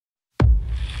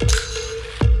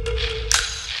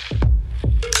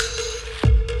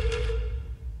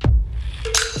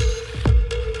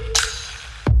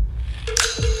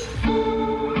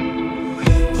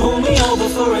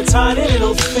tiny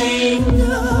little thing.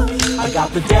 I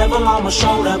got the devil on my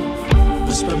shoulder,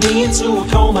 whisper me into a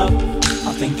coma.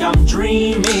 I think I'm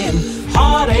dreaming,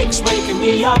 heartaches waking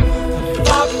me up.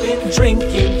 I've been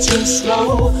drinking too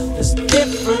slow. There's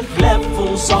different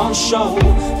levels on show,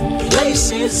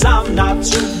 places I'm not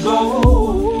to go.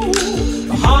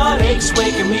 The heartaches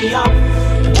waking me up.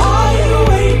 Why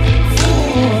wait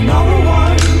for another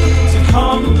one to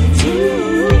come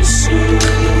too soon?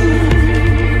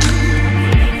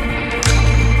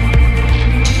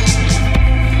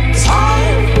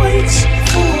 Time waits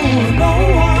for no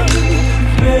one,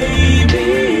 baby.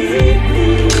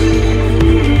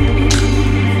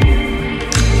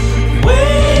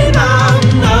 When I'm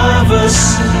nervous,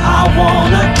 I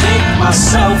wanna take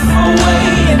myself away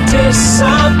and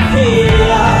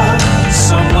disappear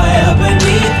somewhere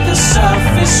beneath the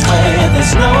surface where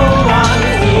there's no one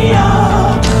here.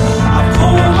 I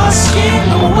pull my skin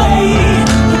away,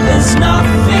 but there's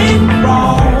nothing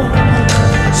wrong.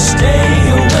 Stay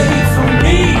away from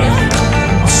me,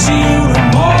 I'll see you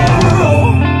tomorrow.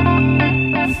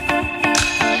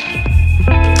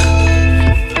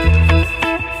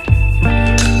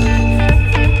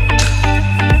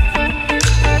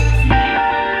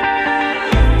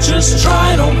 Just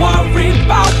try to worry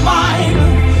about mine.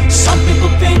 Some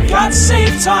people think I'd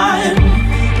save time.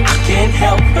 I can't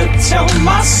help but tell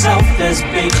myself there's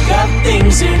bigger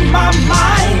things in my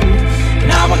mind.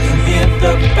 Now I can hear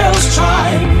the bells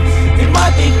chime. It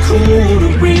might be cool to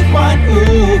rewind,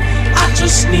 ooh. I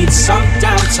just need some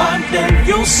downtime, then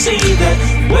you'll see that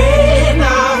when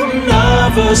I'm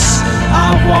nervous, I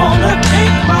wanna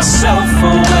take myself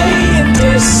away and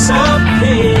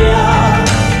disappear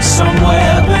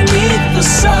somewhere beneath the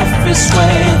surface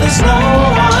where there's no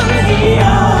one here.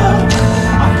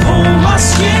 I pull my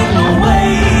skin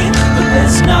away, but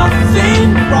there's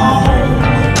nothing wrong.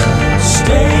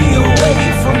 Stay away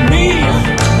from me,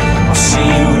 I'll see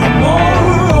you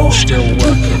tomorrow. Still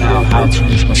working out how to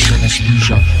use my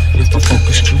synesthesia. If I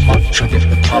focus too much, I get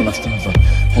the colour fever.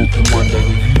 Hoping one day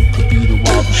that you could be the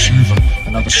wild receiver.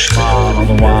 Another smile,